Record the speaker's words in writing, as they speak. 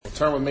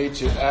Turn with me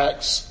to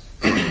Acts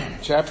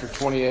chapter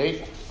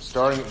 28,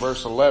 starting at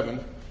verse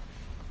 11,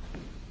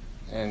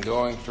 and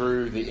going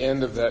through the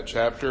end of that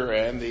chapter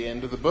and the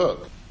end of the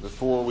book.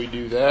 Before we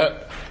do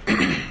that,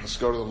 let's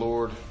go to the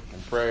Lord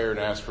in prayer and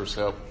ask for his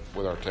help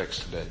with our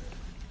text today.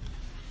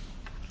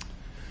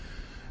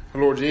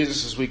 Lord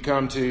Jesus, as we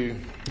come to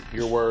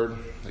your word,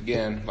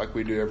 again, like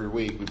we do every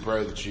week, we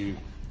pray that you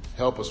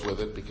help us with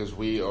it, because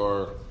we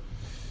are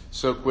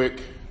so quick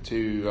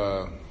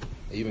to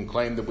even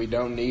claim that we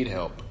don't need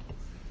help.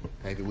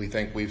 Maybe we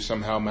think we've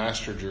somehow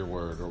mastered your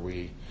word, or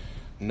we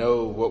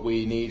know what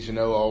we need to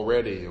know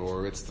already,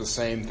 or it's the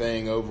same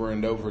thing over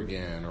and over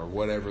again, or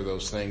whatever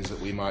those things that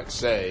we might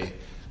say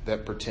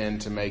that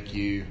pretend to make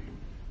you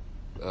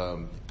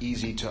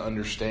easy to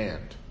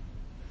understand,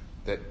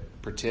 that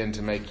pretend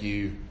to make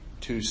you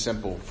too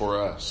simple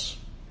for us.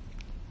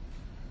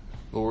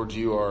 Lord,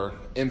 you are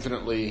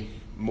infinitely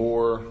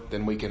more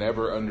than we can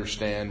ever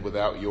understand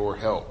without your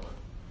help.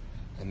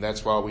 And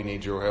that's why we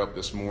need your help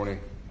this morning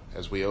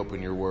as we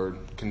open your word.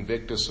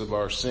 Convict us of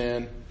our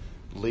sin.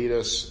 Lead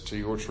us to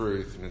your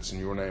truth. And it's in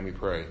your name we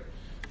pray.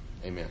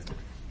 Amen.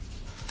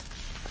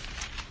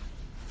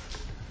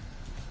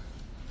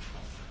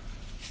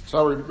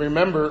 So I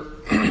remember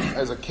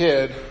as a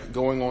kid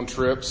going on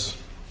trips.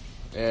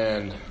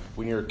 And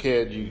when you're a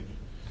kid,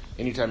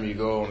 anytime you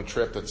go on a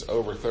trip that's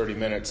over 30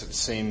 minutes, it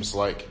seems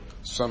like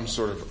some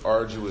sort of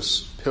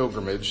arduous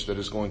pilgrimage that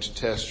is going to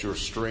test your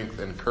strength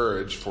and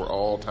courage for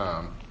all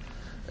time.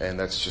 And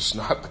that's just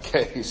not the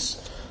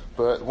case.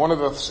 But one of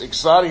the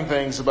exciting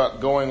things about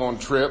going on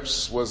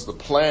trips was the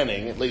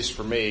planning, at least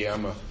for me.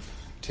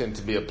 Tend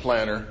to be a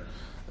planner.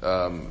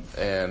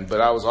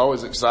 But I was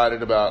always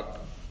excited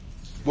about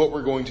what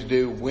we're going to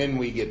do when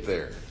we get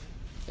there.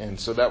 And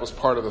so that was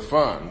part of the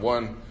fun.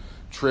 One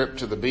trip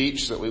to the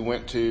beach that we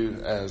went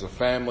to as a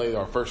family,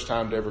 our first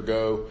time to ever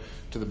go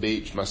to the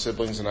beach, my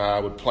siblings and I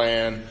would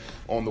plan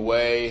on the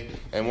way,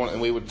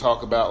 and we would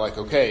talk about, like,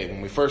 okay,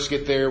 when we first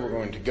get there, we're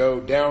going to go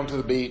down to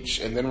the beach,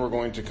 and then we're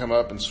going to come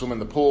up and swim in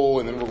the pool,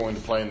 and then we're going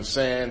to play in the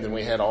sand, and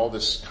we had all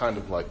this kind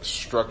of like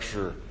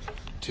structure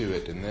to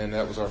it. And then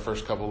that was our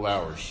first couple of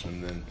hours,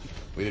 and then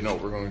we didn't know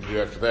what we were going to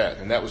do after that.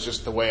 And that was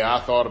just the way I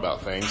thought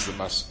about things, that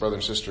my brother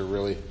and sister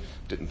really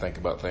didn't think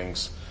about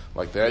things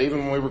like that. Even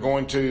when we were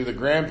going to the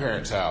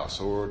grandparents' house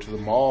or to the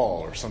mall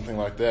or something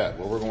like that,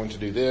 well, we're going to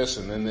do this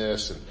and then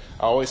this. And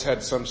I always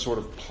had some sort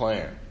of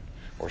plan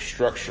or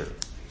structure.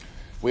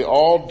 We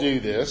all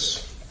do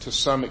this to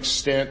some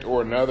extent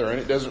or another, and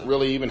it doesn't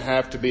really even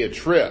have to be a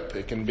trip.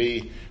 It can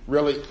be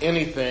really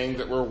anything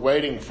that we're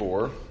waiting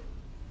for.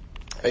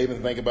 I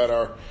even think about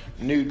our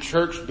new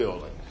church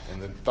building and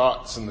the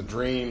thoughts and the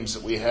dreams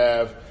that we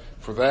have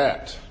for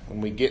that. When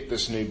we get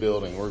this new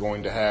building, we're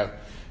going to have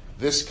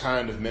this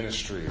kind of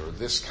ministry or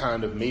this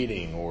kind of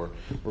meeting, or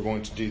we're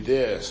going to do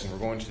this and we're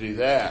going to do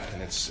that.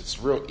 And it's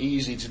real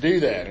easy to do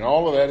that. And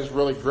all of that is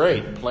really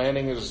great.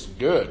 Planning is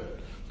good.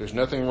 There's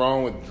nothing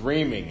wrong with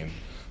dreaming. And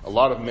a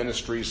lot of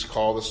ministries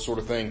call this sort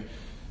of thing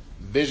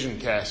vision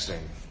casting,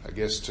 I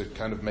guess, to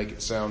kind of make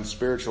it sound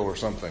spiritual or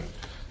something.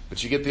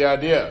 But you get the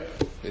idea.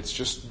 It's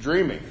just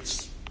dreaming.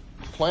 It's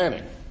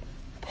planning.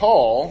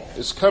 Paul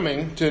is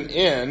coming to an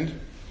end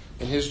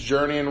in his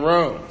journey in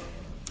Rome.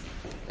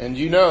 And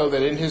you know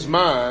that in his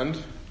mind,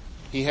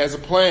 he has a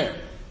plan.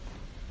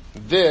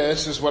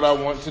 This is what I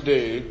want to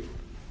do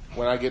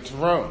when I get to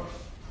Rome.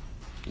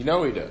 You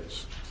know he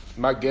does.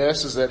 My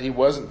guess is that he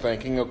wasn't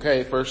thinking,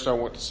 okay, first I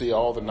want to see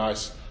all the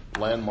nice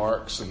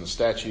landmarks and the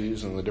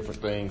statues and the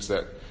different things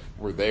that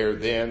were there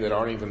then that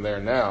aren't even there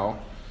now.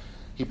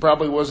 He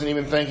probably wasn't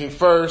even thinking,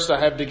 first I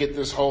have to get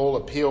this whole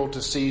appeal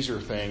to Caesar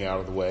thing out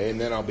of the way, and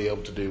then I'll be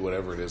able to do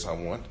whatever it is I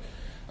want.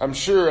 I'm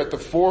sure at the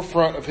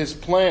forefront of his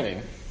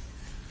planning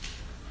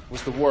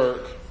was the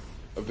work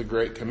of the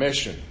Great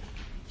Commission.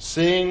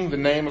 Seeing the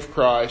name of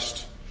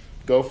Christ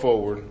go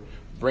forward,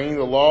 bringing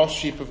the lost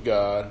sheep of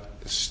God,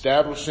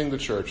 establishing the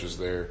churches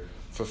there,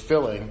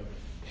 fulfilling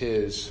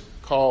his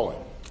calling.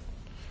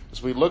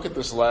 As we look at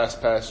this last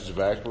passage of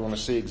Acts, we're going to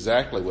see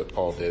exactly what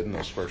Paul did in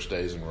those first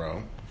days in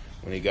Rome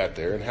when he got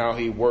there, and how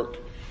he worked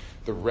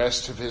the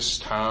rest of his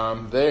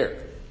time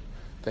there.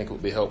 I think it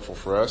would be helpful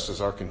for us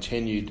as our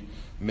continued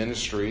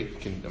ministry,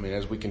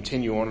 as we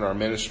continue on in our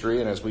ministry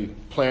and as we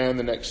plan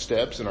the next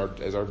steps in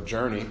our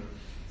journey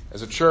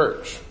as a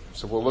church.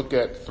 So we'll look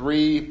at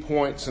 3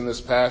 points in this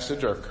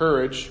passage: our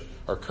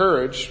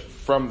courage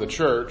from the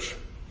church,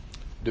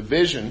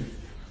 division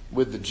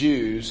with the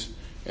Jews,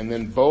 and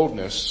then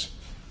boldness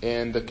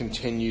in the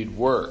continued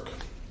work.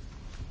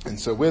 And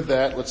so with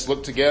that, let's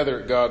look together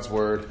at God's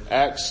word,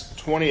 Acts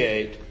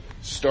 28,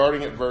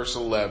 starting at verse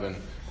 11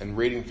 and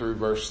reading through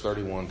verse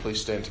 31. Please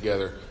stand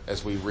together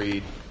as we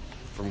read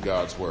from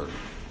God's word.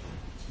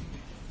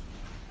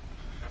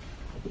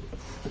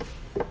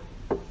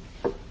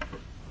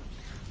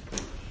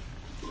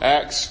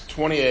 Acts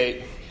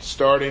 28,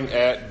 starting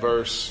at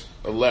verse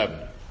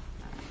 11.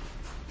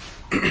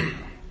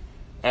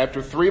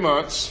 After 3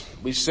 months,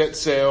 we set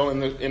sail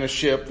in a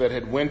ship that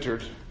had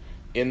wintered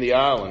in the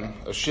island,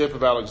 a ship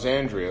of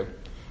Alexandria,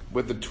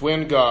 with the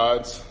twin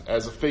gods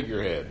as a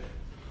figurehead.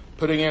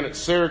 Putting in at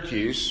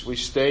Syracuse, we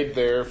stayed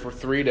there for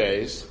 3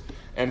 days,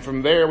 and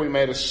from there we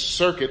made a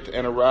circuit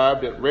and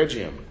arrived at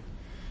Rhegium.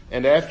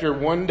 And after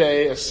 1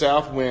 day a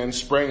south wind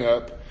sprang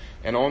up,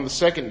 and on the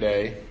second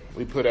day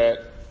we put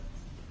at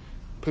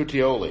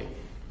Puteoli.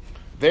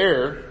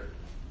 There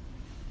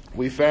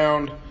we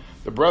found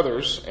the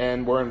brothers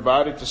and were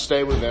invited to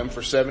stay with them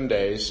for 7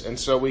 days, and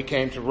so we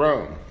came to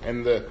Rome.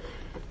 And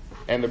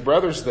the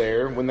brothers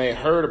there, when they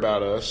heard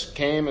about us,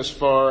 came as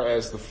far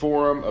as the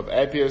Forum of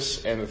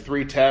Appius and the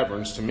 3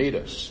 taverns to meet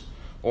us.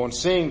 On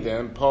seeing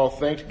them, Paul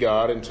thanked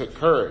God and took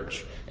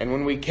courage. And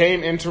when we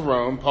came into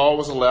Rome, Paul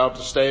was allowed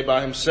to stay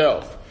by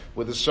himself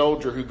with a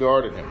soldier who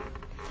guarded him.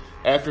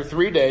 After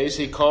 3 days,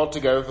 he called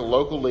together the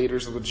local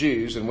leaders of the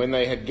Jews, and when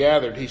they had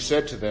gathered, he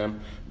said to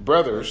them,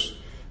 "Brothers,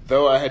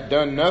 though I had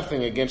done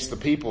nothing against the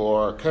people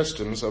or our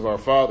customs of our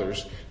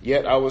fathers,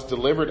 yet I was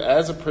delivered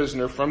as a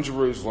prisoner from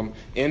Jerusalem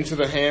into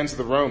the hands of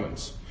the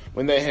Romans.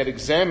 When they had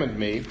examined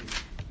me,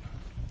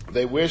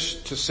 they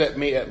wished to set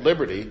me at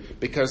liberty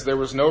because there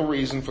was no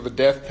reason for the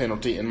death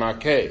penalty in my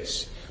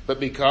case. But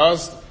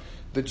because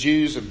the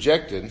Jews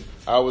objected,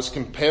 I was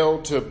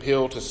compelled to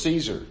appeal to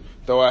Caesar,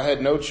 though I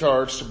had no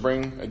charge to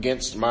bring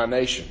against my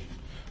nation.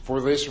 For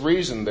this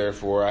reason,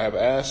 therefore, I have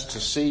asked to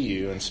see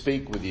you and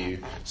speak with you,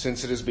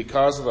 since it is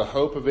because of the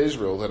hope of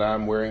Israel that I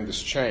am wearing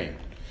this chain."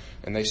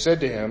 And they said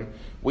to him,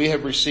 "We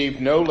have received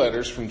no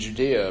letters from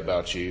Judea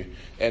about you,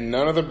 and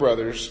none of the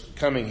brothers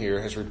coming here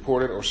has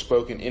reported or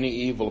spoken any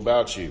evil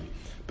about you.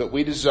 But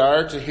we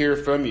desire to hear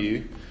from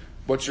you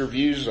what your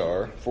views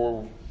are,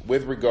 for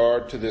with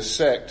regard to this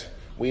sect,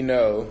 we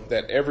know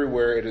that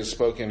everywhere it is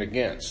spoken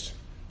against."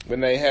 When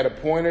they had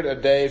appointed a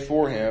day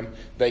for him,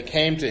 they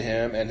came to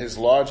him and his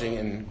lodging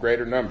in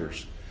greater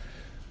numbers.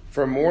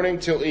 From morning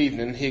till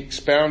evening he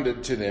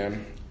expounded to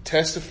them,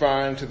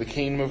 testifying to the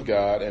kingdom of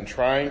God and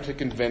trying to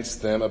convince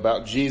them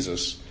about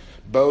Jesus,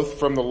 both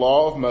from the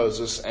law of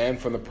Moses and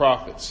from the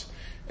prophets.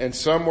 And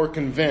some were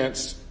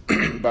convinced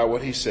by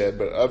what he said,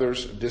 but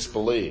others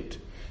disbelieved.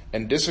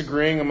 And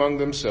disagreeing among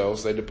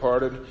themselves, they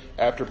departed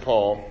after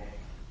Paul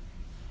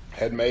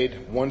had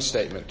made one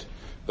statement: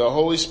 "The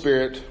Holy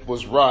Spirit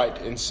was right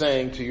in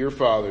saying to your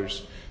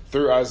fathers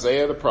through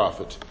Isaiah the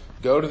prophet,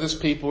 'Go to this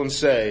people and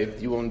say,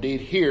 you will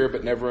indeed hear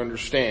but never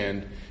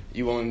understand.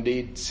 You will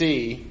indeed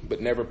see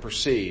but never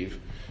perceive.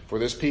 For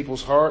this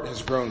people's heart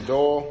has grown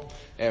dull,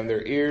 and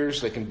their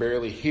ears they can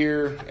barely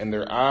hear, and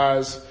their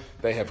eyes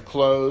they have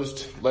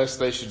closed, lest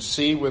they should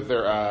see with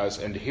their eyes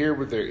and hear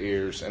with their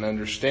ears and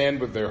understand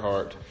with their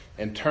heart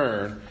and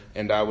turn,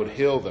 and I would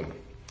heal them.'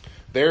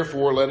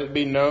 Therefore, let it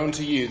be known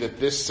to you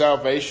that this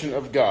salvation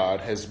of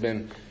God has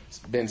been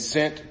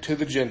sent to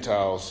the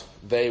Gentiles.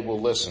 They will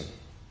listen."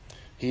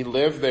 He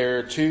lived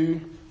there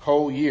 2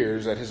 whole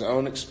years at his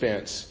own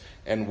expense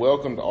and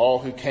welcomed all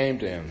who came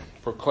to him,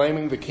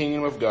 proclaiming the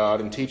kingdom of God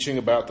and teaching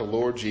about the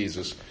Lord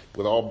Jesus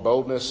with all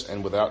boldness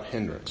and without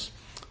hindrance.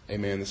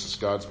 Amen. This is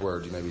God's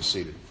word. You may be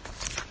seated.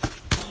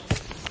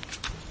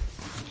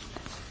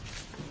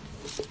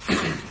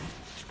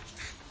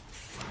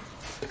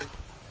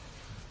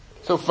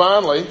 So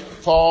finally,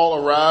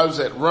 Paul arrives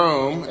at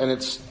Rome, and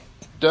it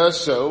does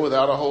so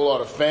without a whole lot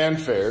of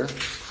fanfare.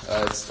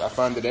 I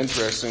find it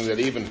interesting that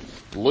even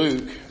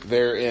Luke,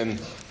 there in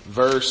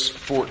verse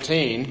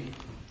 14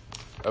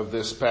 of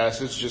this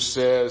passage, just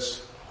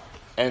says,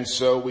 "And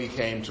so we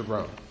came to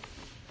Rome,"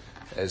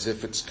 as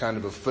if it's kind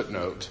of a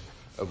footnote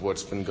of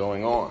what's been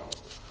going on.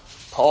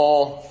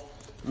 Paul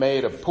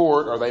made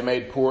they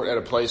made port at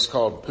a place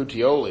called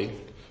Puteoli,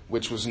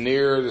 which was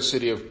near the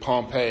city of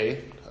Pompeii,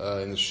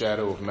 in the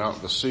shadow of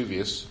Mount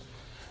Vesuvius,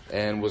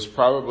 and was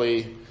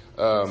probably,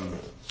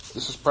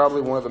 this is probably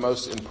one of the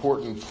most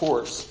important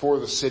ports for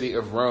the city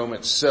of Rome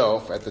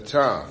itself at the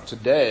time.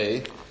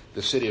 Today,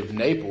 the city of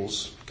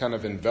Naples kind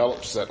of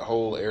envelops that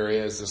whole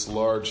area as this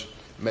large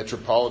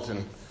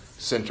metropolitan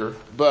center,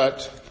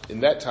 but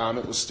in that time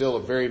it was still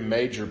a very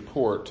major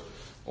port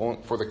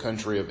for the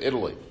country of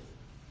Italy.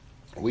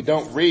 We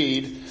don't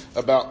read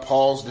about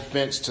Paul's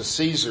defense to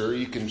Caesar.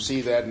 You can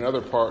see that in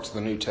other parts of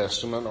the New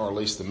Testament, or at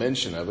least the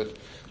mention of it.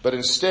 But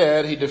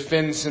instead, he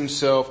defends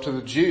himself to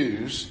the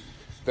Jews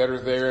that are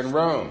there in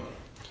Rome.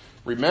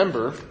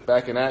 Remember,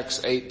 back in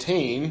Acts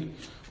 18,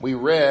 we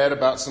read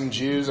about some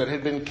Jews that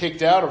had been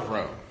kicked out of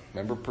Rome.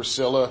 Remember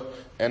Priscilla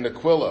and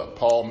Aquila?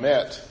 Paul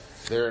met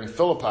there in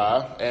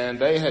Philippi, and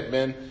they had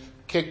been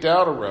kicked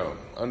out of Rome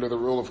under the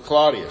rule of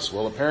Claudius.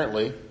 Well,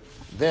 apparently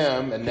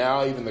them, and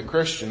now even the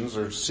Christians,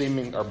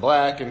 are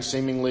black and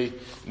seemingly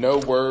no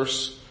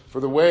worse for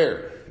the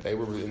wear. They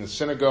were in the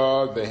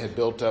synagogue. They had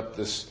built up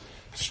this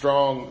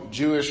strong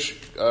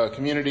Jewish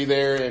community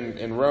there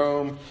in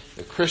Rome.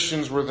 The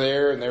Christians were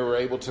there, and they were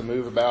able to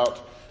move about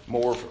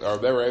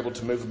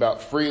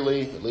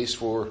freely, at least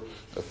for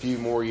a few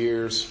more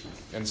years.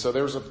 And so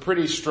there was a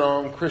pretty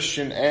strong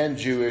Christian and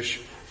Jewish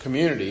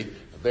community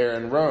there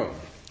in Rome.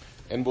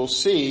 And we'll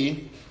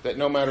see that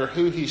no matter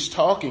who he's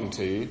talking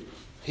to,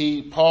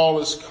 Paul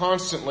is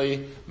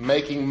constantly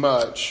making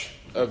much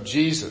of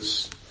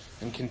Jesus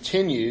and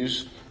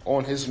continues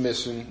on his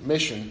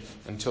mission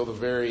until the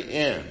very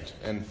end.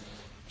 And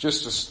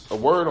just a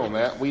word on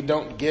that, we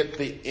don't get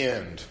the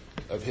end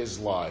of his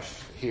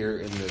life here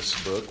in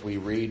this book. We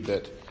read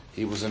that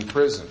he was in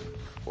prison.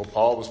 Well,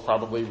 Paul was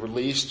probably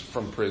released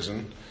from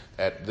prison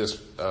at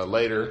this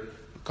later,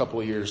 a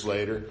couple of years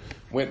later,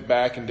 went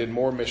back and did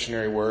more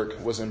missionary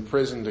work, was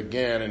imprisoned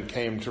again, and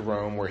came to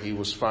Rome where he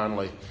was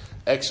finally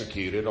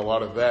executed. A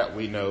lot of that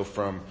we know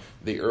from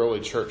the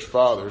early church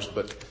fathers,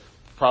 but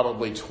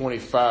probably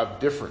 25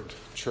 different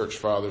church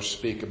fathers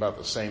speak about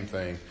the same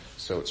thing,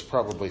 so it's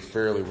probably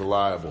fairly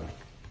reliable.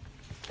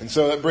 And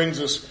so that brings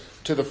us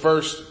to the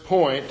first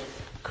point,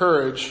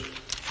 courage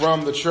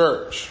from the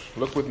church.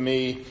 Look with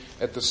me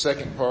at the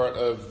second part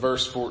of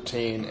verse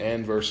 14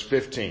 and verse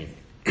 15.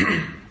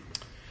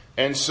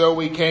 And so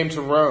we came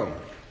to Rome,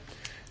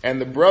 and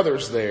the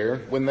brothers there,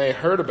 when they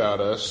heard about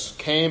us,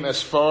 came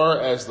as far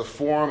as the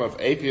Forum of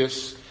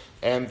Appius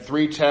and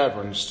 3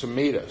 taverns to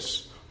meet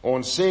us.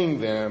 On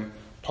seeing them,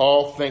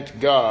 Paul thanked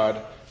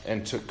God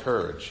and took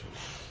courage.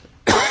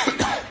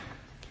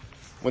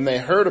 When they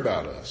heard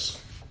about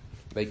us,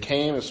 they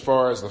came as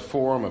far as the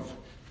Forum of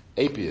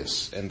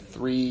Appius and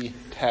 3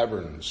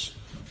 taverns.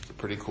 A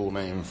pretty cool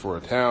name for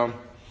a town.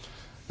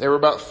 They were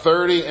about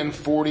 30 and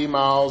 40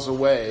 miles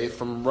away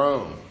from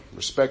Rome,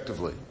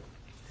 respectively.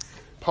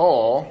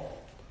 Paul,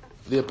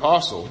 the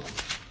apostle,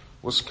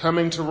 was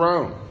coming to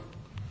Rome,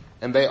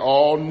 and they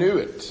all knew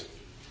it.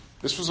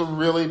 This was a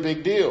really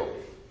big deal.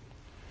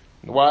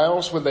 Why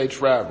else would they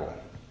travel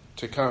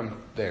to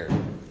come there?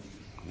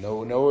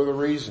 No other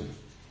reason.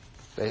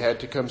 They had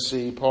to come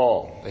see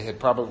Paul. They had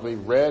probably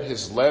read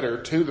his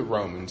letter to the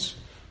Romans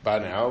by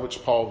now,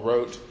 which Paul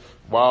wrote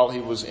while he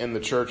was in the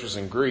churches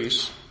in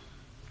Greece,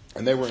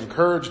 and they were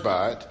encouraged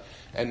by it.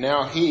 And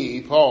now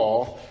he,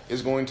 Paul,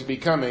 is going to be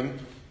coming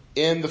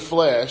in the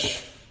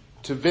flesh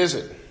to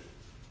visit.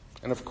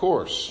 And of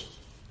course,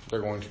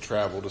 they're going to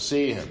travel to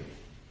see him.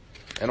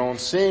 And on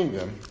seeing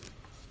them,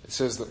 it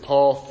says that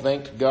Paul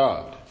thanked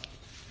God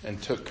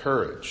and took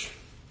courage.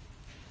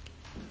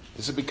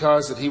 Is it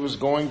because that he was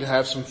going to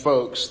have some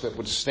folks that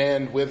would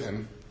stand with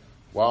him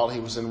while he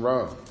was in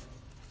Rome?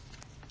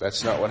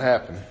 That's not what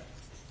happened.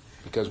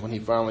 Because when he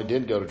finally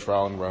did go to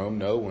trial in Rome,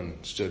 no one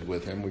stood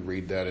with him. We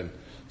read that in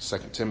 2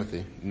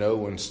 Timothy. No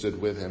one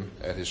stood with him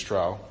at his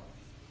trial.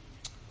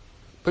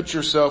 Put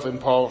yourself in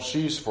Paul's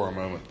shoes for a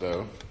moment,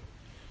 though.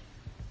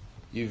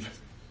 You've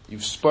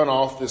spun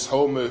off this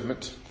whole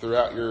movement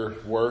throughout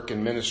your work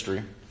and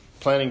ministry,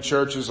 planting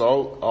churches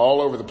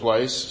all over the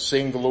place,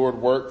 seeing the Lord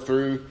work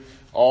through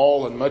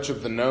all and much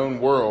of the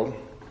known world.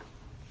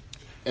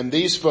 And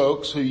these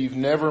folks who you've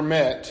never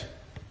met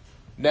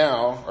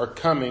now are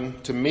coming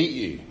to meet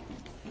you.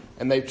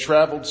 And they've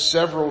traveled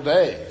several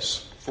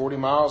days. 40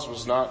 miles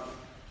was not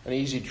an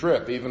easy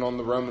trip, even on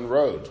the Roman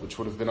roads, which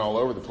would have been all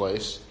over the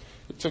place.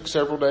 It took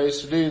several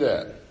days to do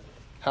that.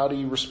 How do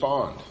you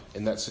respond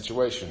in that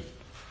situation?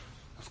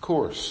 Of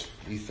course,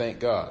 you thank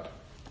God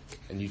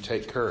and you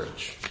take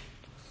courage.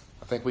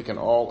 I think we can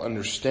all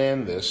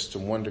understand this to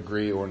one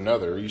degree or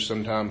another. You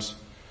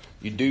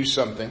do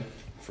something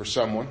for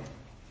someone.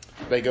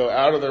 They go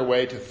out of their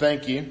way to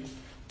thank you,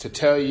 to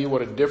tell you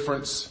what a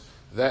difference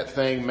that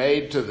thing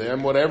made to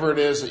them, whatever it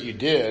is that you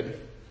did.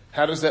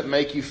 How does that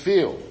make you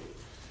feel?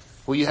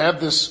 Well, you have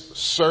this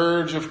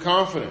surge of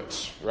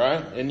confidence,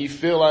 right? And you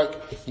feel like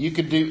you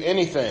could do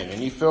anything,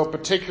 and you feel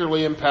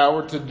particularly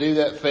empowered to do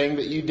that thing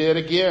that you did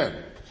again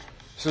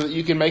so that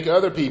you can make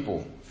other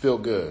people feel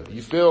good.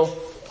 You feel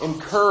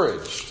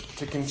encouraged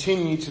to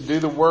continue to do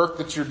the work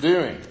that you're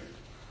doing.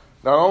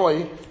 Not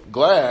only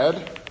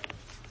glad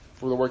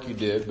for the work you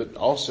did, but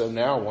also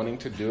now wanting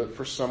to do it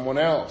for someone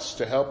else,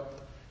 to help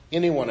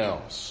anyone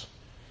else.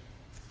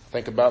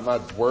 Think about my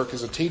work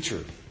as a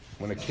teacher.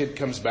 When a kid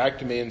comes back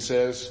to me and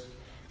says,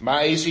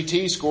 my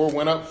ACT score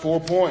went up 4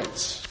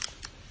 points.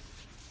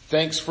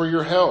 Thanks for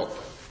your help.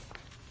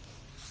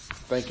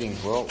 Thinking,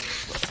 well,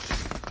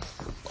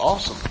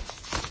 awesome.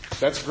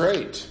 That's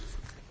great.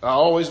 I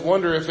always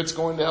wonder if it's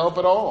going to help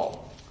at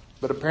all,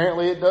 but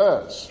apparently it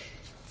does.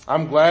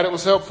 I'm glad it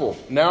was helpful.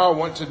 Now I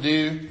want to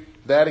do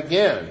that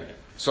again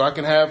so I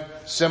can have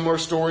similar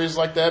stories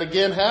like that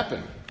again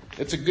happen.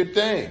 It's a good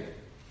thing.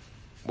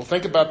 Well,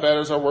 think about that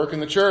as our work in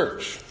the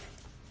church.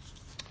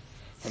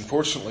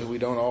 Unfortunately, we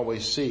don't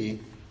always see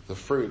the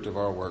fruit of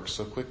our work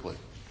so quickly.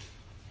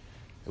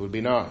 It would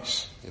be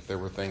nice if there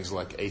were things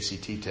like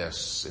ACT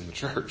tests in the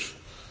church,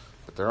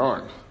 but there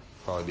aren't.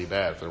 Probably be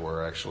bad if there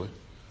were, actually.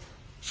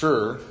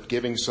 Sure,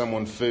 giving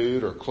someone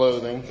food or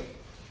clothing,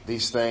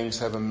 these things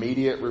have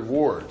immediate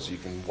rewards. You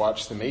can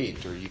watch them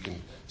eat, or you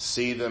can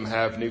see them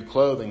have new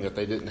clothing that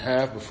they didn't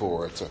have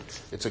before.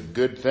 It's a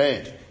good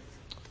thing.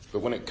 But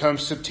when it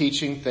comes to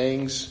teaching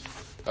things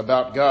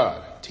about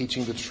God,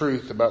 teaching the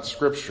truth about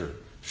Scripture,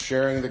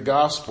 sharing the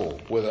gospel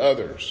with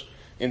others,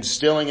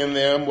 instilling in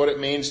them what it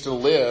means to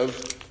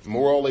live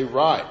morally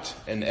right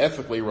and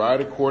ethically right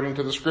according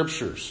to the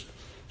Scriptures,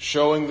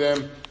 showing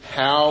them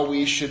how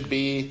we should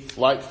be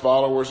like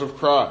followers of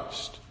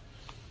Christ.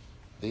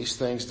 these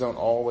things don't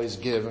always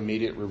give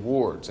immediate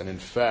rewards. And in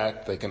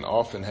fact, they can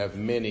often have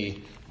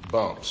many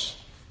bumps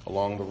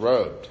along the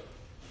road.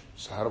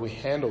 So how do we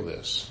handle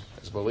this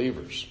as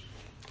believers?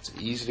 It's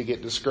easy to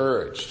get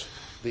discouraged.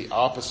 The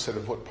opposite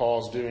of what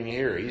Paul's doing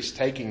here. He's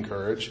taking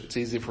courage. It's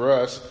easy for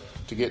us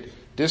to get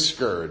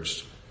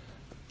discouraged.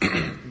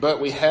 But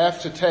we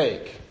have to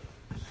take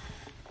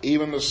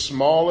even the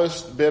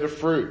smallest bit of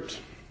fruit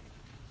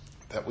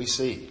that we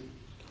see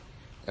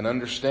and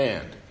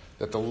understand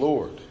that the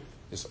Lord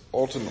is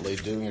ultimately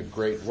doing a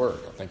great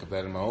work. I think of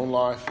that in my own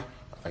life.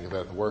 I think of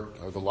that in the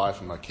work of the life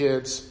of my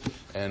kids,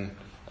 and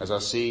as I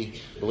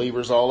see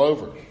believers all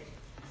over.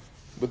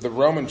 With the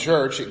Roman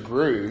church, it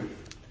grew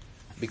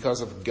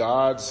because of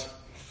God's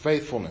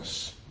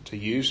faithfulness to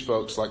use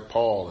folks like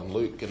Paul and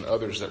Luke and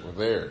others that were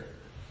there.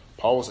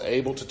 Paul was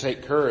able to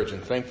take courage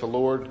and thank the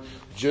Lord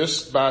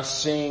just by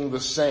seeing the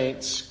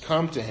saints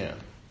come to him.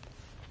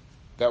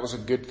 That was a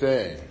good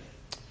thing.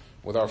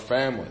 With our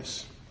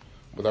families,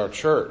 with our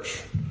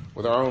church,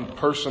 with our own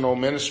personal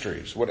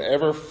ministries,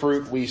 whatever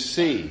fruit we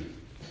see,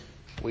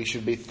 we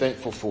should be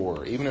thankful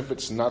for, even if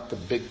it's not the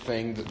big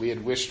thing that we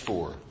had wished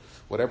for.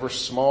 Whatever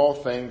small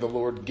thing the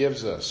Lord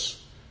gives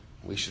us,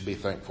 we should be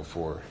thankful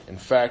for. In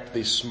fact,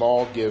 these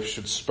small gifts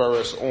should spur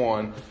us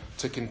on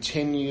to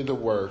continue the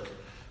work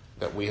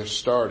that we have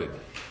started.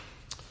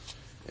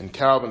 In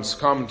Calvin's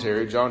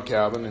commentary, John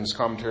Calvin, in his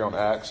commentary on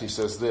Acts, he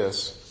says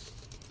this: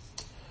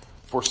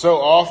 "For so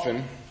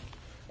often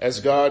as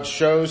God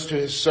shows to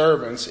his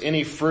servants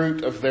any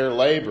fruit of their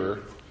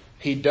labor,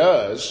 he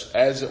does,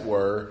 as it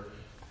were,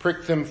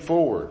 prick them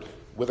forward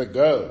with a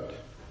goad,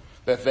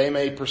 that they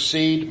may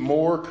proceed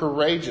more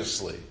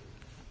courageously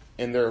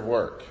in their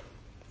work."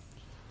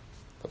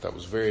 I thought that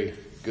was very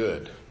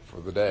good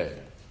for the day.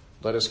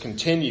 Let us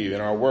continue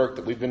in our work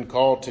that we've been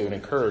called to and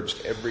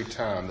encouraged every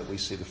time that we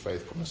see the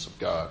faithfulness of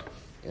God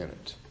in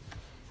it.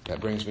 That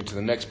brings me to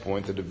the next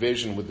point, the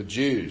division with the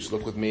Jews.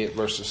 Look with me at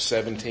verses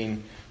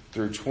 17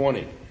 through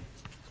 20.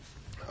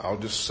 I'll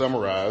just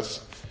summarize,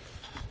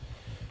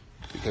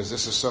 because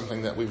this is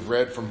something that we've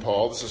read from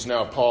Paul. This is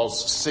now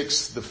Paul's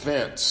sixth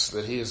defense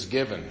that he has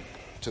given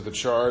to the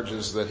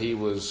charges that he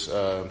was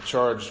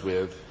charged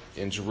with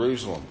in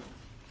Jerusalem.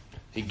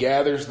 He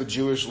gathers the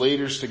Jewish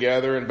leaders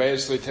together and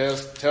basically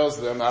tells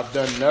them, I've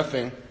done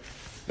nothing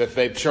that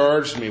they've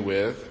charged me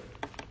with,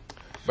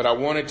 but I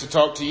wanted to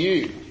talk to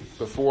you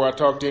before I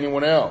talk to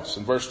anyone else.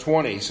 In verse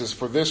 20, he says,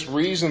 "For this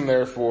reason,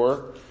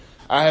 therefore,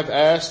 I have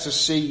asked to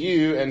see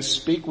you and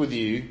speak with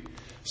you,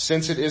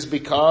 since it is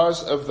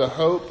because of the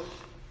hope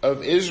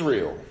of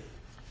Israel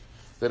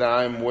that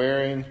I am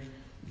wearing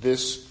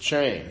this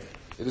chain."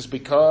 It is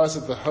because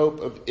of the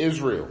hope of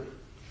Israel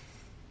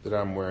that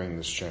I'm wearing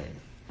this chain.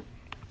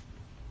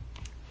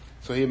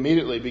 So he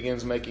immediately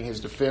begins making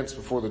his defense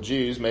before the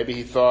Jews. Maybe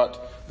he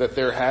thought that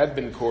there had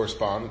been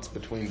correspondence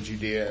between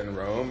Judea and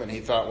Rome, and he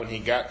thought when he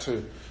got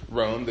to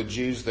Rome, the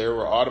Jews there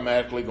were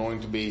automatically going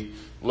to be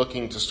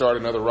looking to start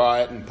another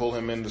riot and pull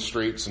him in the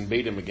streets and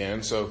beat him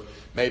again. So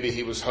maybe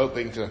he was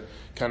hoping to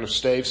kind of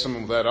stave some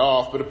of that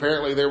off, but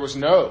apparently there was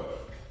no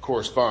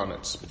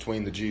correspondence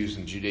between the Jews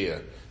in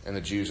Judea and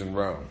the Jews in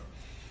Rome.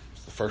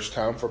 It's the first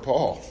time for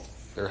Paul.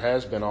 There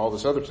has been all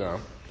this other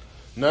time.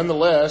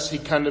 Nonetheless, he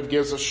kind of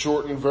gives a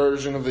shortened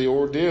version of the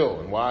ordeal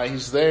and why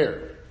he's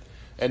there.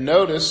 And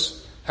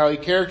notice how he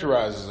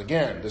characterizes,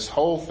 again, this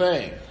whole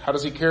thing. How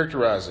does he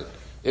characterize it?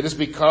 It is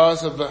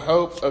because of the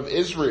hope of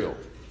Israel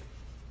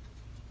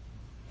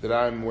that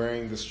I'm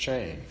wearing this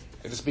chain.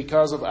 It is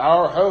because of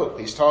our hope.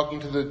 He's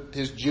talking to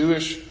his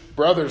Jewish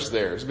brothers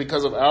there. It's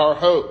because of our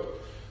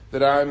hope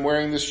that I'm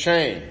wearing this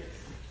chain.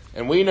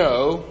 And we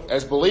know,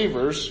 as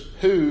believers,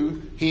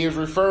 who he is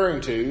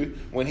referring to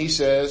when he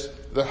says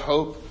the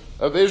hope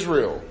of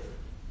Israel.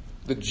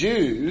 The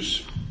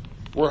Jews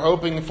were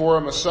hoping for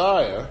a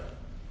Messiah.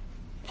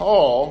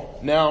 Paul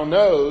now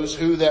knows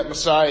who that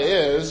Messiah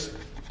is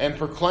and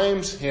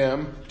proclaims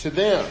him to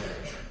them.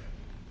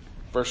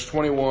 Verse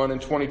 21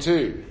 and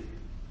 22.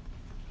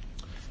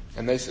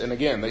 And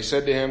again, they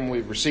said to him,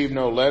 "We've received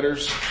no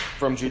letters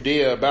from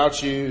Judea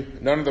about you.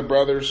 None of the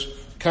brothers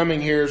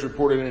coming here has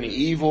reported any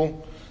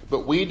evil,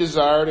 but we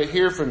desire to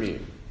hear from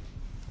you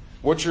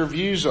what your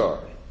views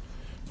are.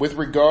 With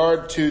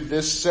regard to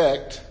this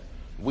sect,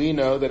 we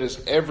know that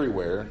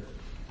everywhere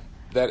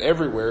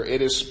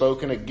it is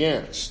spoken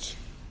against."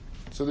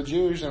 So the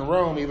Jews in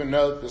Rome even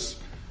know this.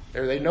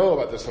 They know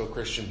about this whole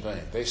Christian thing.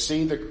 They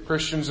see the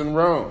Christians in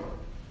Rome,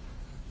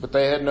 but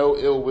they had no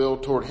ill will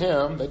toward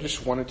him. They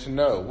just wanted to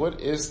know, what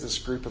is this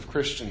group of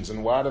Christians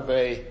and why do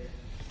they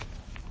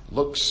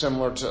look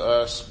similar to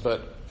us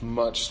but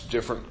much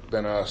different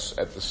than us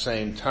at the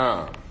same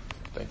time?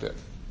 I think that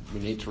we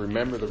need to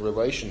remember the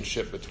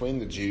relationship between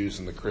the Jews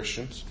and the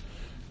Christians.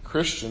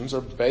 Christians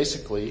are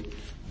basically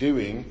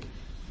doing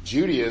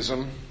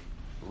Judaism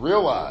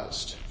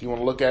realized. If you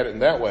want to look at it in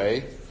that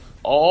way,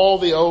 all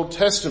the Old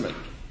Testament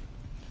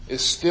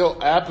is still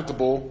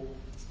applicable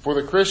for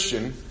the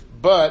Christian,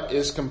 but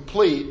is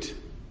complete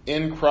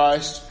in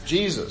Christ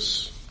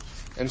Jesus.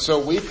 And so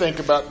we think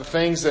about the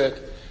things that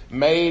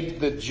made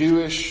the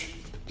Jewish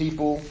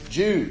people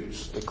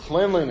Jews. The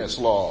cleanliness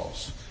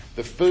laws,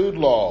 the food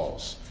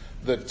laws,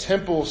 the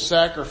temple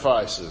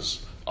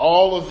sacrifices,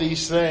 all of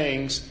these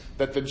things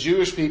that the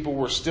Jewish people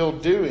were still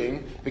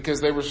doing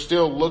because they were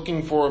still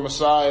looking for a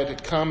Messiah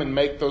to come and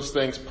make those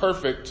things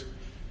perfect,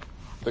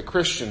 the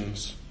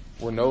Christians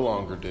were no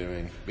longer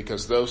doing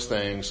because those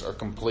things are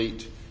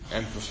complete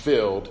and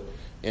fulfilled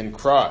in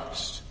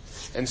Christ.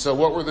 And so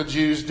what were the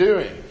Jews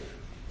doing?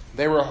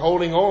 They were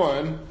holding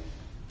on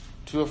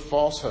to a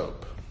false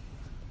hope.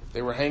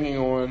 They were hanging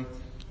on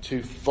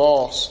to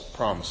false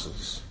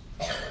promises.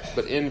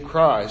 But in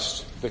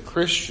Christ, the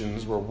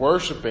Christians were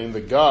worshiping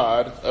the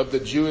God of the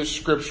Jewish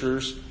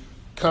scriptures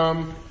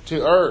come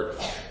to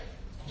earth.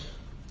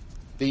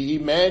 The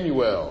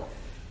Emmanuel,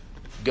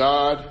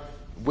 God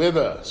with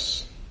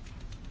us.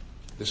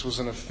 This was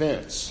an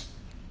offense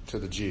to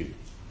the Jew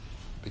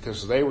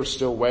because they were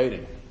still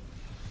waiting.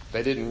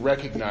 They didn't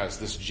recognize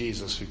this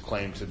Jesus who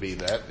claimed to be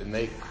that, and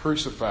they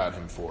crucified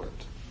him for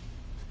it.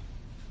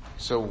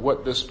 So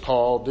what does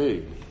Paul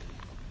do?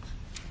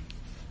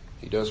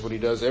 He does what he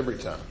does every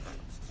time.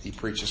 He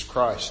preaches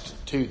Christ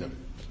to them.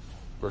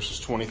 Verses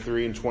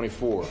 23 and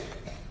 24.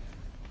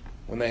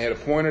 When they had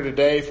appointed a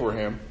day for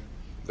him,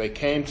 they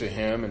came to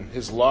him and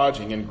his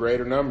lodging in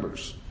greater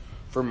numbers.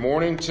 From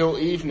morning till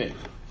evening,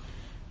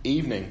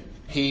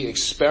 he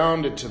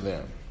expounded to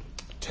them,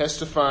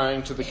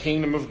 testifying to the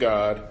kingdom of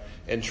God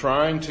and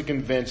trying to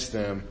convince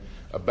them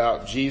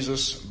about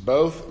Jesus,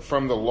 both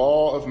from the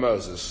law of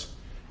Moses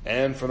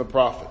and from the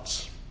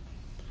prophets.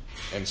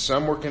 And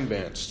some were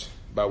convinced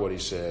by what he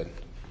said,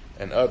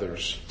 and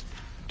others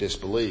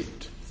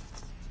disbelieved.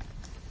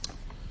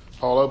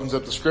 Paul opens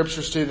up the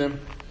scriptures to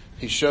them.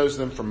 He shows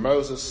them from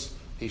Moses.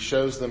 He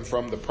shows them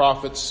from the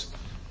prophets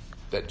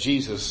that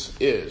Jesus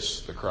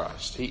is the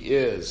Christ. He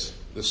is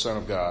the Son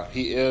of God.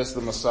 He is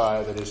the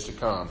Messiah that is to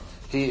come.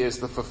 He is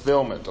the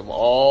fulfillment of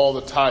all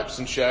the types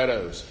and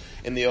shadows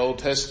in the Old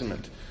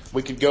Testament.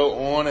 We could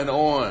go on and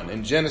on.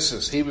 In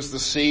Genesis, he was the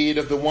seed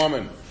of the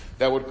woman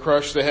that would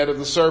crush the head of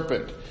the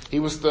serpent. He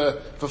was the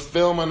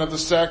fulfillment of the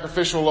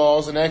sacrificial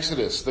laws in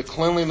Exodus, the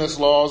cleanliness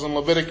laws in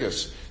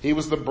Leviticus. He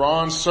was the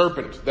bronze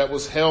serpent that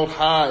was held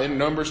high in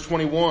Numbers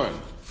 21.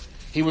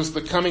 He was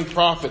the coming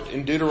prophet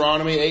in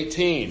Deuteronomy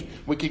 18.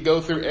 We could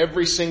go through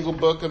every single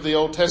book of the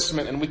Old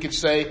Testament and we could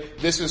say,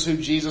 this is who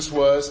Jesus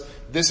was.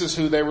 This is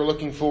who they were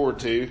looking forward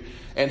to.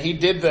 And he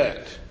did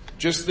that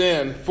just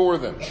then for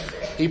them.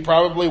 He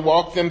probably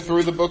walked them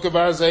through the book of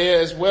Isaiah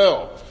as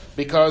well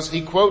because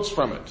he quotes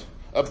from it.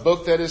 A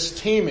book that is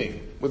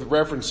teeming with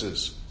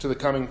references to the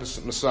coming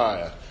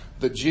Messiah.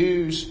 The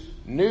Jews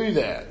knew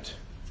that.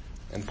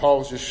 And Paul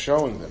was just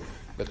showing them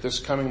that this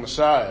coming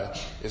Messiah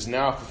is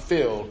now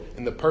fulfilled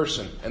in the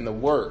person and the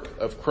work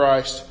of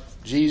Christ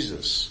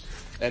Jesus.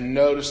 And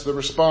notice the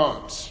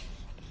response.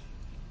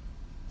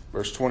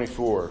 Verse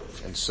 24,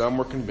 and some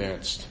were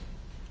convinced,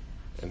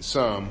 and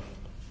some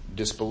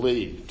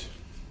disbelieved.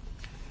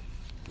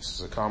 This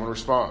is a common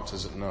response,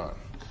 is it not?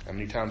 How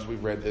many times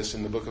we've read this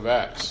in the book of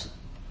Acts?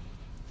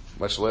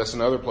 Much less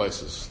in other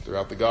places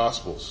throughout the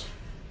Gospels.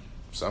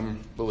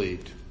 Some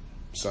believed,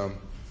 some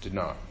did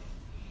not.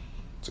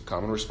 It's a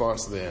common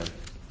response then.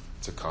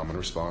 It's a common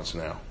response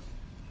now.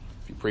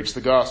 If you preach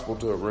the gospel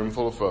to a room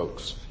full of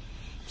folks,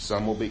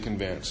 some will be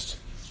convinced,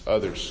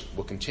 others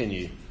will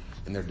continue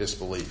in their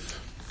disbelief.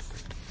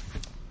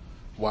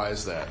 Why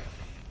is that?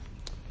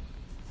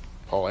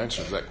 Paul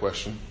answers that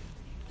question.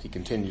 He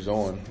continues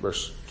on,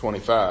 verse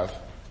 25.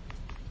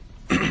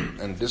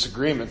 And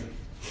disagreeing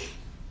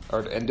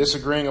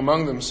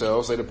among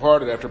themselves, they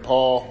departed after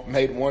Paul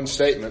made one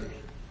statement.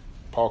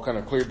 Paul kind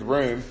of cleared the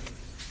room.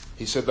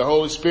 He said, the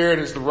Holy Spirit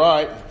has the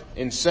right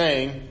in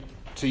saying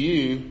to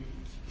you,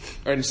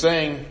 or in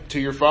saying to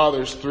your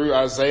fathers through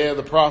Isaiah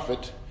the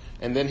prophet,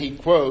 and then he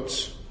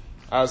quotes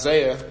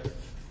Isaiah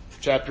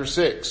chapter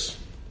 6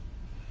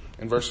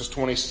 in verses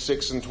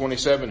 26 and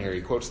 27 here.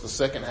 He quotes the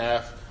second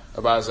half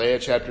of Isaiah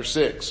chapter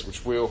 6,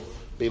 which we'll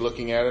be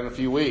looking at in a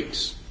few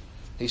weeks.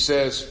 He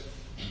says,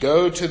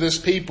 go to this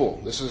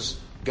people. This is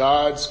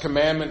God's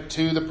commandment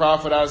to the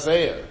prophet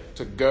Isaiah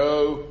to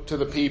go to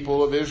the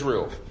people of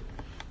Israel.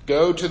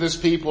 Go to this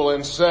people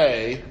and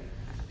say,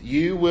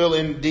 you will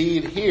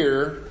indeed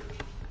hear,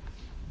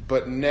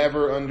 but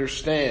never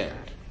understand.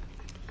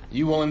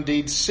 You will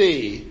indeed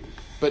see,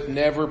 but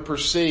never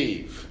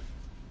perceive.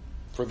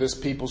 For this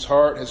people's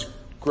heart has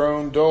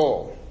grown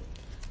dull,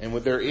 and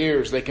with their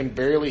ears they can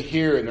barely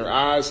hear, and their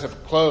eyes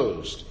have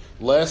closed,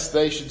 lest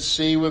they should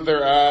see with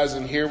their eyes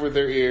and hear with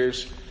their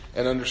ears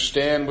and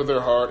understand with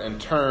their heart and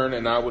turn,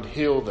 and I would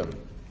heal them.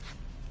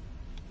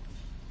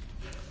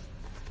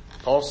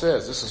 Paul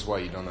says this is why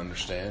you don't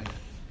understand.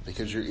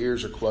 Because your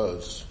ears are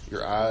closed.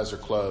 Your eyes are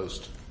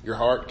closed. Your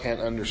heart can't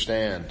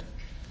understand.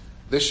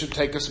 This should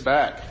take us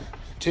back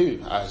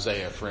to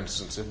Isaiah, for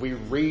instance. If we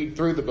read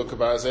through the book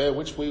of Isaiah,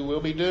 which we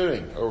will be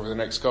doing over the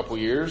next couple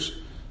years,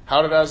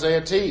 how did Isaiah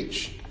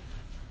teach?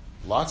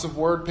 Lots of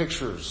word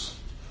pictures.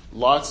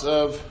 Lots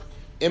of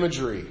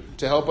imagery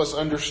to help us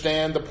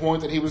understand the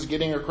point that he was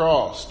getting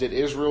across. Did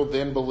Israel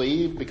then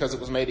believe because it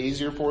was made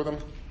easier for them?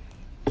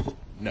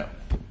 No.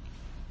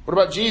 What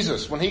about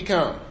Jesus when he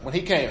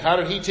came? How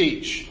did he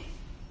teach?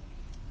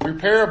 Through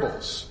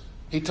parables.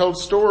 He told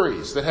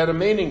stories that had a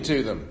meaning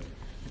to them.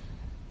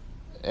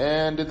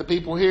 And did the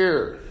people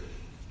hear?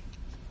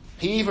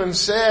 He even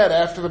said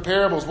after the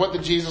parables, what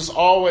did Jesus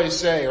always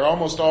say, or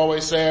almost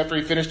always say after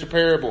he finished a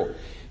parable?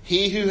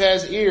 He who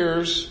has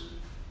ears,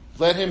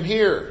 let him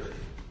hear.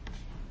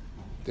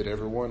 Did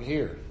everyone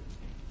hear?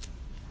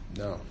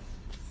 No.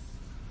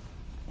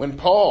 When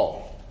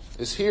Paul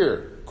is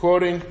here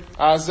quoting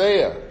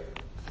Isaiah,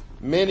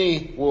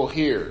 many will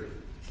hear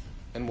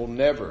and will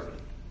never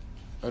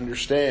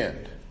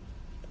understand.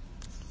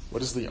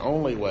 What is the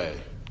only way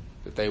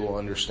that they will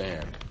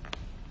understand?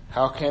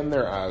 How can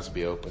their eyes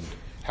be opened?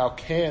 How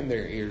can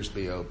their ears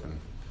be opened?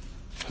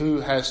 Who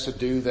has to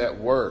do that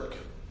work?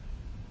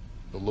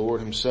 The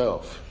Lord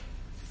himself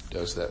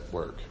does that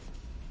work.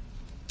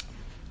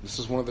 This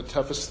is one of the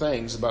toughest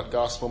things about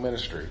gospel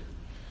ministry.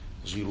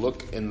 As you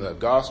look in the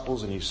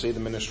Gospels and you see the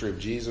ministry of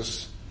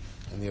Jesus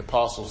and the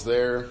apostles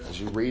there, as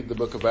you read the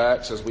book of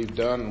Acts, as we've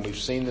done, and we've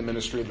seen the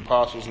ministry of the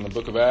apostles in the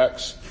book of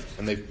Acts,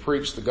 and they've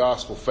preached the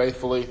gospel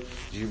faithfully,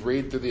 as you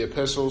read through the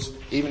epistles,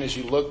 even as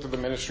you look through the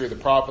ministry of the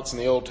prophets in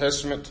the Old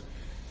Testament,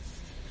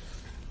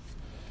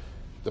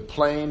 the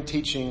plain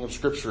teaching of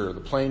Scripture,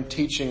 the plain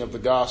teaching of the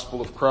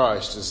gospel of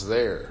Christ is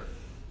there.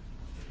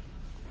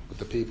 But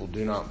the people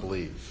do not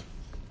believe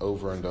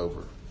over and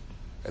over.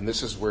 And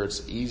this is where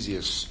it's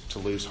easiest to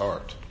lose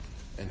heart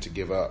and to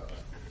give up.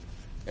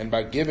 And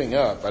by giving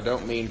up, I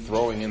don't mean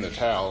throwing in the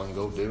towel and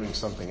go doing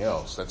something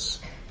else.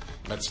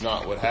 That's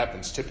not what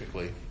happens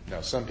typically.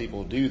 Now, some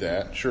people do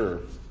that, sure.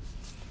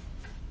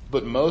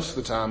 But most of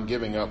the time,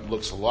 giving up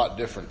looks a lot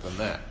different than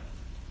that.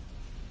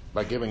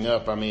 By giving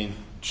up, I mean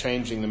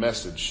changing the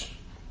message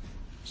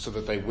so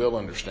that they will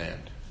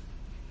understand,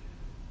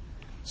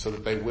 so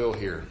that they will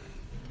hear,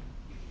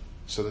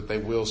 so that they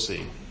will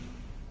see.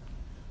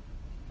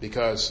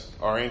 Because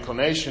our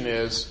inclination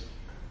is,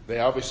 they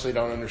obviously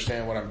don't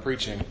understand what I'm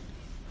preaching,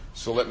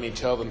 so let me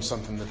tell them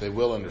something that they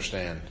will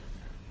understand.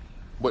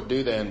 What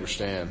do they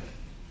understand?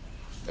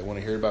 They want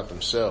to hear about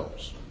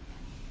themselves.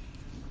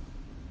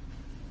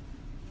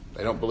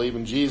 They don't believe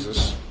in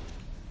Jesus.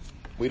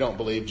 We don't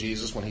believe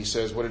Jesus when he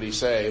says, what did he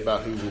say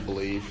about who will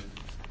believe?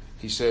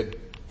 He said,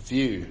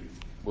 few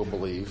will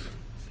believe.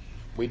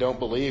 We don't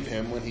believe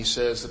him when he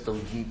says that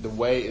the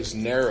way is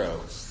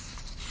narrow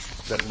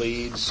that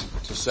leads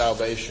to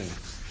salvation,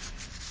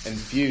 and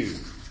few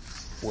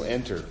will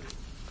enter.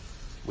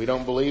 We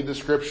don't believe the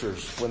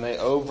Scriptures when they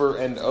over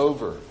and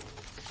over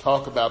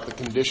talk about the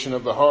condition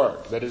of the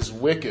heart that is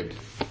wicked,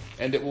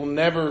 and it will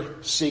never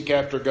seek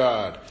after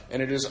God,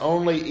 and it is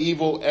only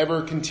evil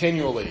ever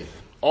continually,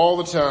 all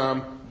the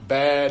time,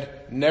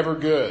 bad, never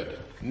good,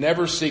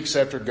 never seeks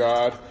after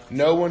God,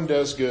 no one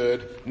does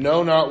good,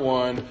 no, not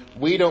one.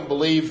 We don't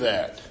believe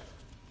that.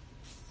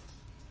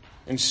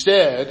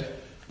 Instead,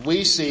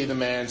 we see the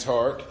man's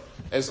heart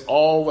as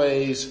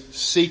always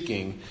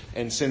seeking,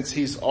 and since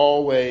he's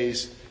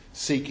always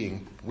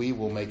seeking, we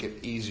will make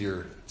it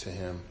easier to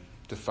him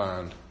to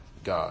find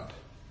God.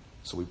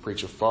 So we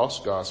preach a false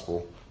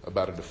gospel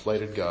about a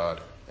deflated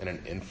God and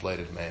an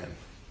inflated man.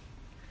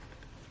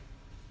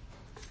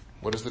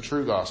 What is the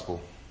true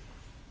gospel?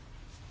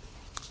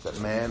 That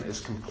man is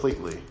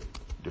completely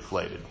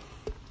deflated.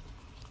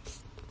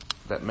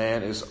 That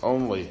man is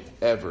only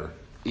ever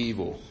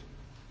evil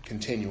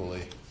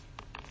continually.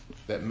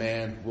 That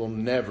man will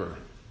never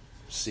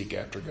seek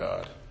after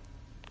God.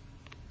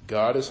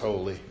 God is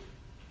holy,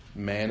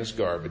 man is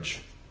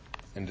garbage,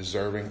 and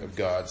deserving of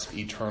God's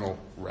eternal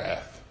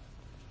wrath.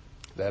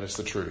 That is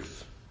the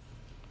truth.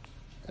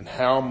 And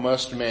how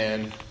must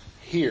man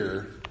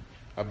hear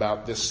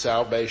about this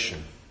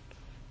salvation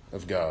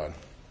of God?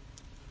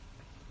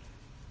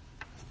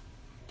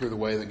 Through the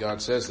way that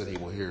God says that he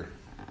will hear.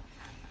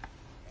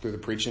 Through the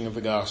preaching of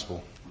the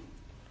gospel.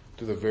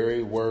 Through the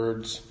very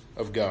words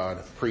of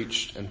God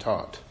preached and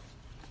taught.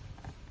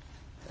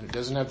 And it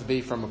doesn't have to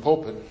be from a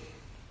pulpit.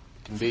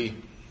 It can be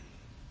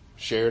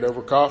shared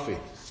over coffee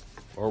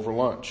or over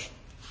lunch.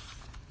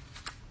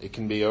 It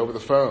can be over the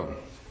phone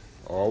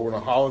or over a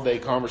holiday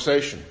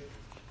conversation.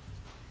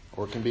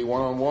 Or it can be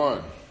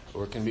one-on-one,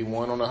 or it can be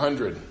 1 on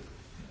 100.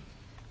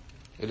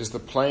 It is the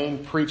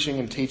plain preaching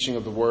and teaching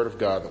of the Word of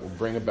God that will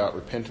bring about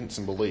repentance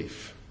and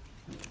belief.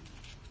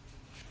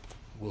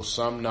 Will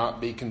some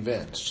not be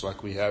convinced,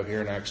 like we have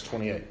here in Acts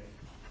 28?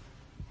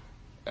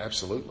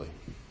 Absolutely.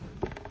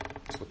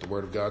 That's what the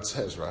Word of God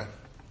says, right?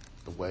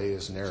 The way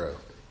is narrow.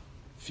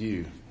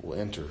 Few will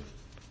enter.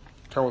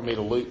 Turn with me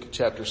to Luke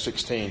chapter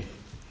 16.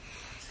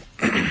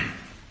 And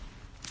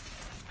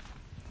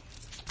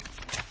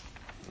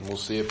we'll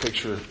see a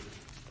picture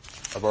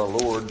of our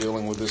Lord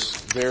dealing with this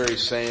very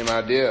same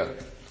idea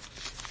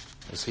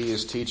as he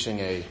is teaching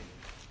a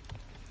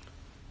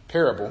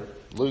parable.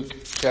 Luke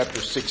chapter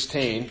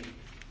 16,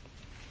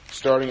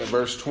 starting at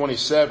verse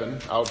 27.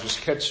 I'll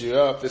just catch you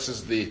up. This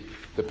is the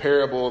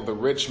parable of the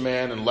rich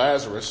man and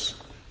Lazarus.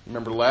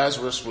 Remember,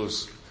 Lazarus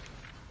was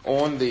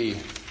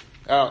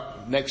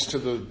out next to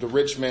the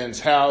rich man's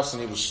house,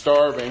 and he was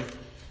starving.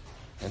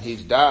 and he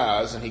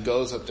dies and he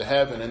goes up to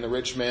heaven, and the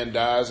rich man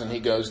dies and he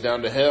goes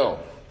down to hell.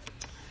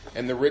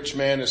 And the rich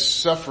man is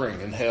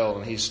suffering in hell,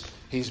 and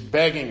he's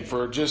begging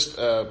for just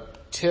a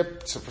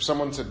tip, for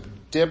someone to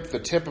dip the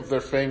tip of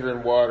their finger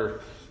in water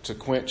to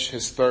quench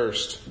his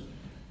thirst.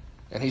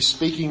 And he's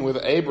speaking with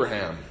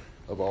Abraham,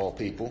 of all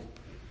people,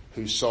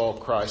 who saw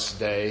Christ's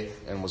day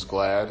and was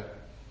glad.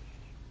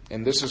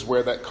 And this is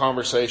where that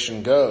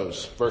conversation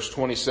goes. Verse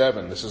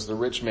 27, this is the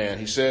rich man.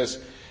 He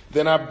says,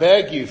 "Then I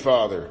beg you,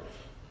 Father,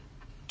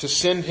 to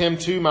send him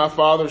to my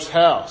father's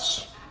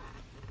house,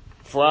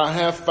 for I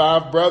have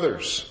 5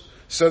 brothers,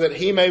 so that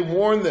he may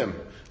warn them,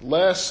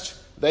 lest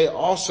they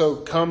also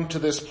come to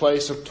this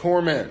place of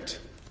torment.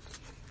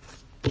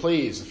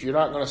 Please, if you're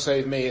not going to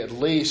save me, at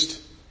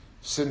least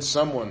send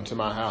someone to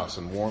my house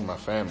and warn my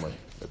family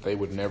that they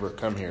would never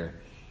come here."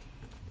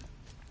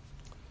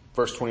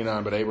 Verse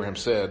 29, but Abraham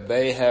said,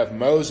 "They have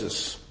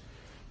Moses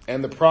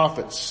and the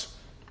prophets.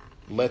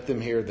 Let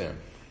them hear them."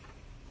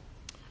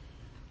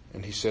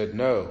 And he said,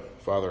 "No,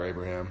 Father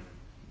Abraham,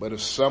 but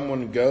if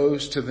someone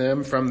goes to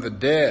them from the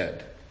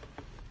dead,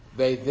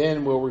 they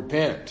then will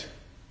repent."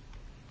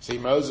 See,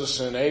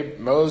 Moses and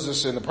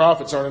the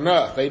prophets aren't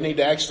enough. They need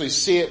to actually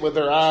see it with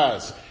their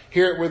eyes,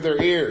 hear it with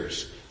their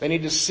ears. They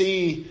need to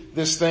see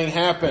this thing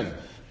happen.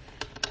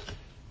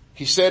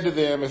 He said to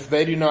them, "If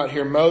they do not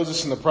hear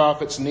Moses and the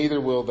prophets, neither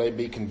will they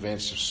be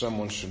convinced if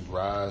someone should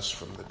rise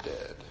from the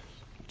dead."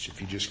 Which,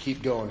 if you just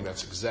keep going,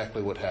 that's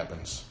exactly what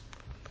happens.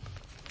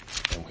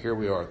 And here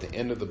we are at the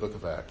end of the book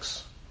of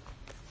Acts,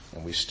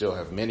 and we still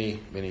have many,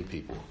 many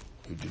people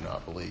who do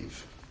not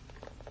believe.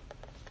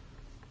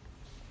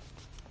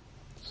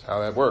 That's how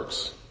that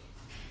works.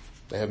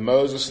 They have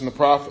Moses and the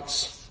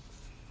prophets.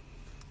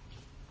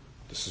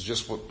 This is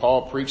just what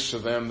Paul preached to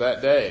them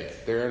that day.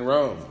 They're in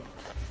Rome.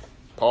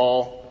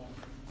 Paul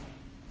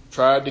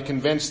tried to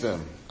convince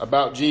them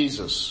about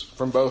Jesus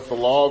from both the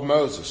law of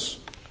Moses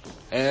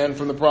and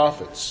from the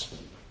prophets.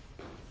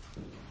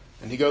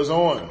 And he goes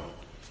on,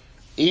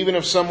 even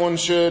if someone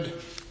should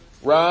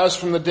rise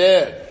from the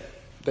dead,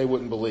 they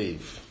wouldn't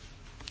believe.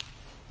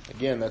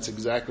 Again, that's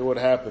exactly what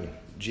happened.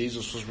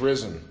 Jesus was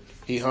risen.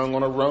 He hung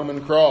on a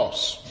Roman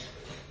cross.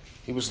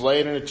 He was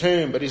laid in a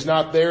tomb, but he's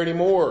not there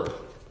anymore.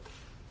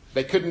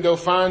 They couldn't go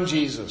find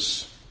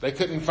Jesus. They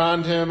couldn't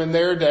find him in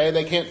their day.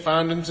 They can't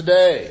find him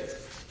today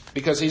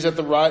because he's at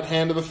the right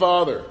hand of the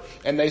Father,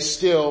 and they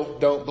still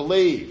don't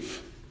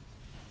believe.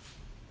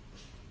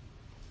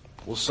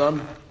 Will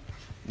some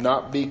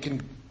not be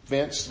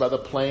convinced by the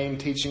plain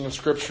teaching of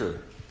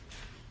Scripture?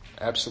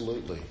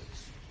 Absolutely.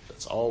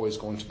 That's always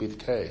going to be the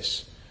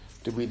case.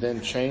 Did we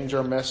then change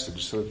our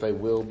message so that they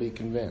will be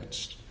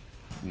convinced?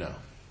 No.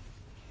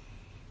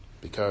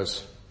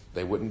 Because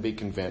they wouldn't be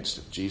convinced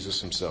if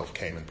Jesus himself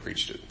came and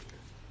preached it.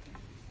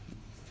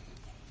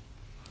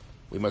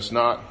 We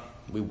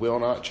will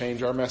not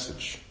change our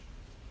message.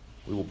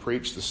 We will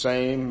preach the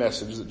same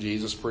message that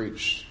Jesus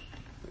preached,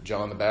 that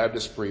John the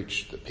Baptist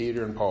preached, that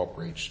Peter and Paul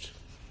preached.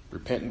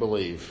 Repent and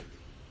believe,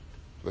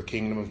 for the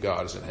kingdom of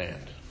God is at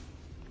hand.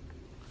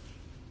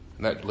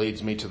 And that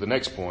leads me to the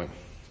next point,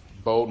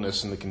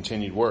 boldness in the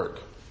continued work.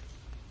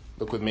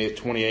 Look with me at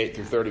 28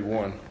 through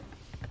 31.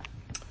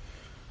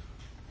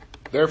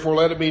 "Therefore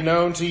let it be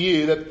known to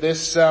you that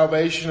this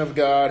salvation of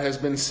God has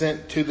been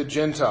sent to the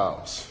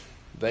Gentiles."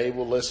 They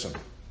will listen.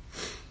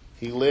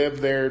 He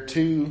lived there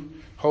 2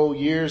 whole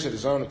years at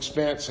his own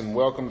expense and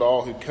welcomed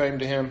all who came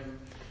to him,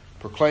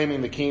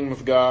 proclaiming the kingdom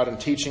of God and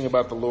teaching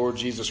about the Lord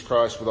Jesus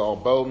Christ with all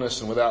boldness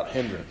and without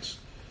hindrance.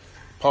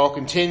 Paul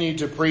continued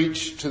to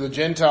preach to the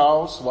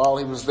Gentiles while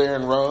he was there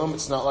in Rome.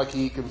 It's not like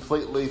he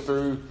completely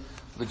threw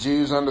the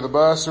Jews under the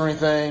bus or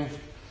anything.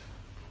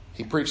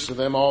 He preached to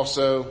them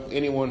also,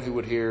 anyone who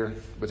would hear,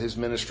 but his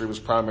ministry was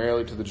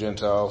primarily to the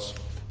Gentiles.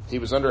 He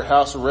was under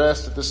house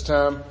arrest at this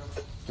time.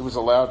 He was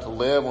allowed to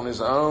live on his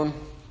own,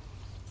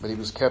 but he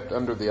was kept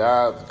under the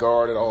eye of the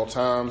guard at all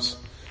times.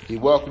 He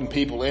welcomed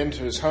people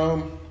into his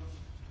home.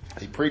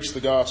 He preached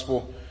the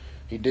gospel.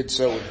 He did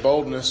so with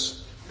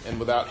boldness and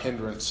without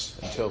hindrance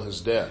until his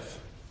death.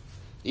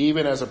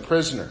 Even as a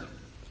prisoner,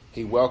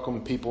 he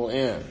welcomed people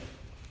in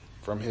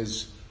from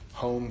his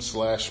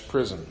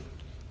home/prison.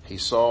 He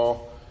saw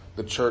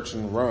the church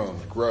in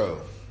Rome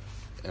grow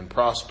and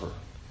prosper.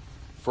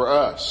 For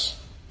us,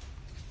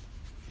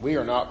 we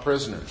are not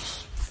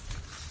prisoners.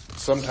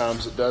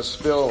 Sometimes it does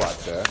feel like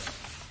that.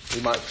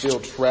 We might feel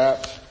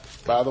trapped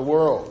by the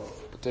world,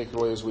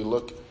 particularly as we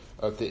look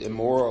at the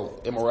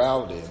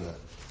immorality and the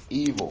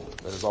evil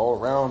that is all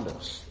around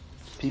us.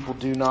 People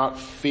do not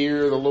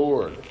fear the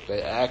Lord.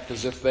 They act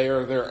as if they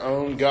are their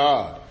own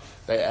God.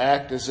 They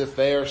act as if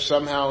they are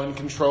somehow in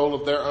control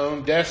of their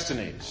own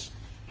destinies.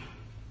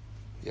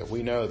 Yet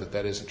we know that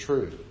that isn't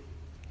true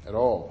at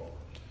all.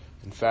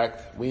 In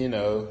fact, we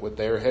know what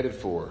they are headed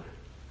for.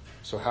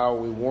 So how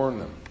will we warn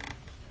them?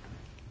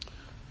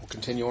 We'll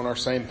continue on our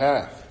same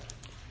path.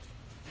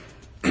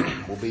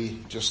 We'll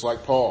be just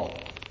like Paul.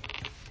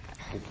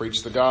 We'll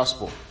preach the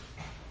gospel.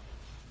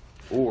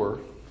 Or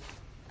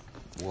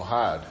we'll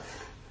hide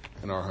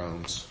in our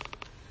homes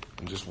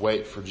and just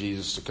wait for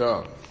Jesus to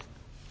come.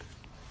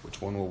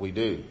 Which one will we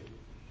do?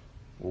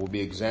 Will we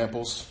be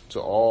examples to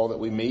all that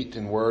we meet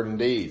in word and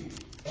deed?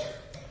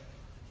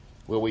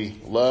 Will we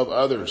love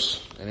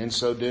others and in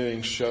so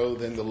doing show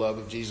them the love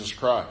of Jesus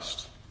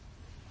Christ?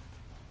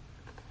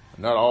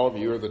 Not all of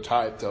you are the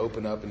type to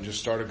open up and just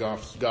start a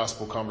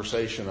gospel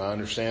conversation. I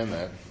understand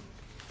that.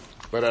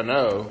 But I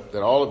know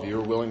that all of you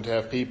are willing to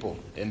have people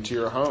into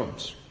your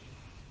homes.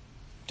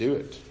 Do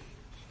it.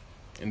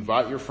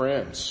 Invite your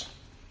friends.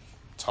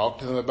 Talk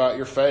to them about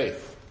your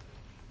faith.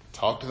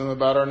 Talk to them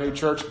about our new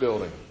church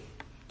building.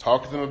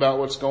 Talk to them about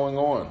what's going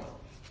on.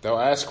 They'll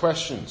ask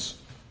questions.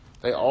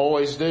 They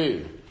always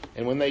do.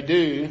 And when they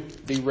do,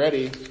 be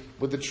ready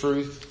with the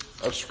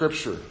truth of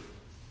Scripture.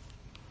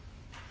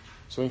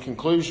 So in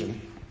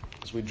conclusion,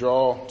 as we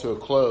draw to a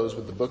close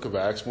with the book of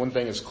Acts, one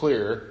thing is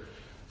clear.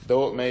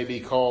 Though it may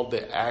be called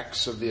the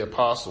Acts of the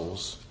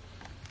Apostles,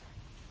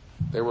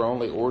 they were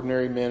only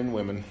ordinary men and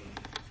women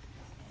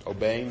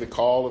obeying the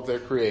call of their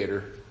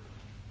Creator,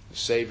 the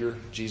Savior,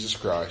 Jesus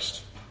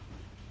Christ.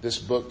 This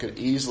book could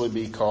easily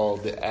be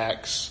called the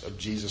Acts of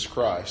Jesus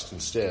Christ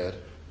instead,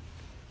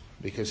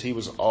 because he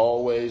was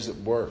always at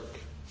work,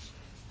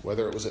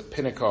 whether it was at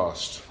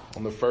Pentecost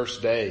on the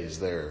first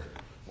days there,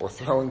 or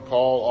throwing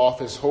Paul off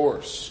his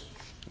horse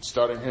and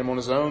starting him on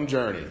his own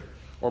journey,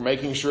 or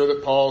making sure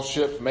that Paul's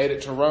ship made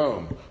it to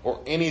Rome,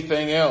 or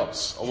anything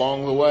else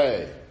along the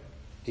way.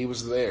 He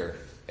was there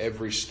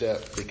every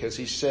step because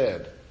he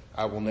said,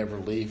 I will never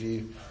leave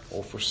you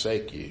or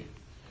forsake you.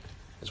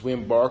 As we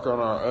embark on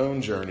our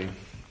own journey,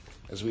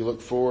 as we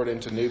look forward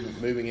into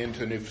moving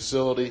into a new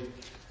facility,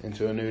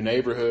 into a new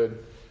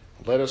neighborhood,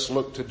 let us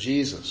look to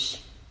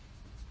Jesus,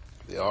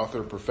 the author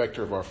and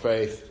perfecter of our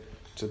faith,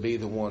 to be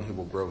the one who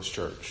will grow his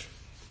church.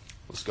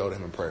 Let's go to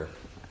him in prayer.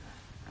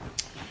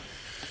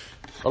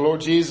 Our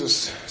Lord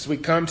Jesus, as we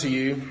come to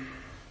you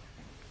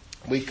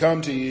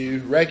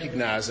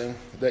recognizing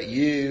that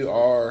you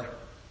are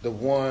the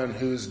one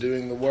who is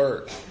doing the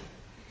work.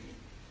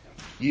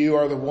 You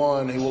are the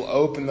one who will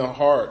open the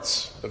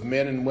hearts of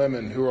men and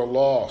women who are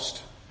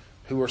lost,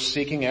 who are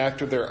seeking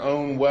after their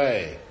own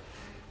way,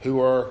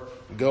 who are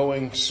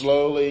going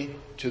slowly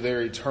to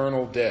their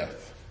eternal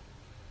death.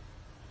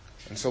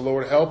 And so,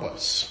 Lord, help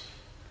us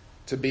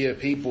to be a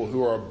people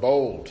who are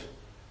bold,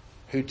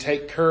 who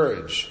take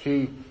courage,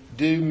 who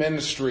do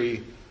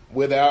ministry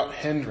without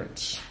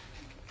hindrance.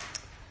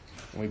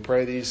 And we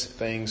pray these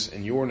things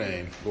in your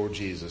name, Lord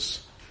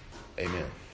Jesus. Amen.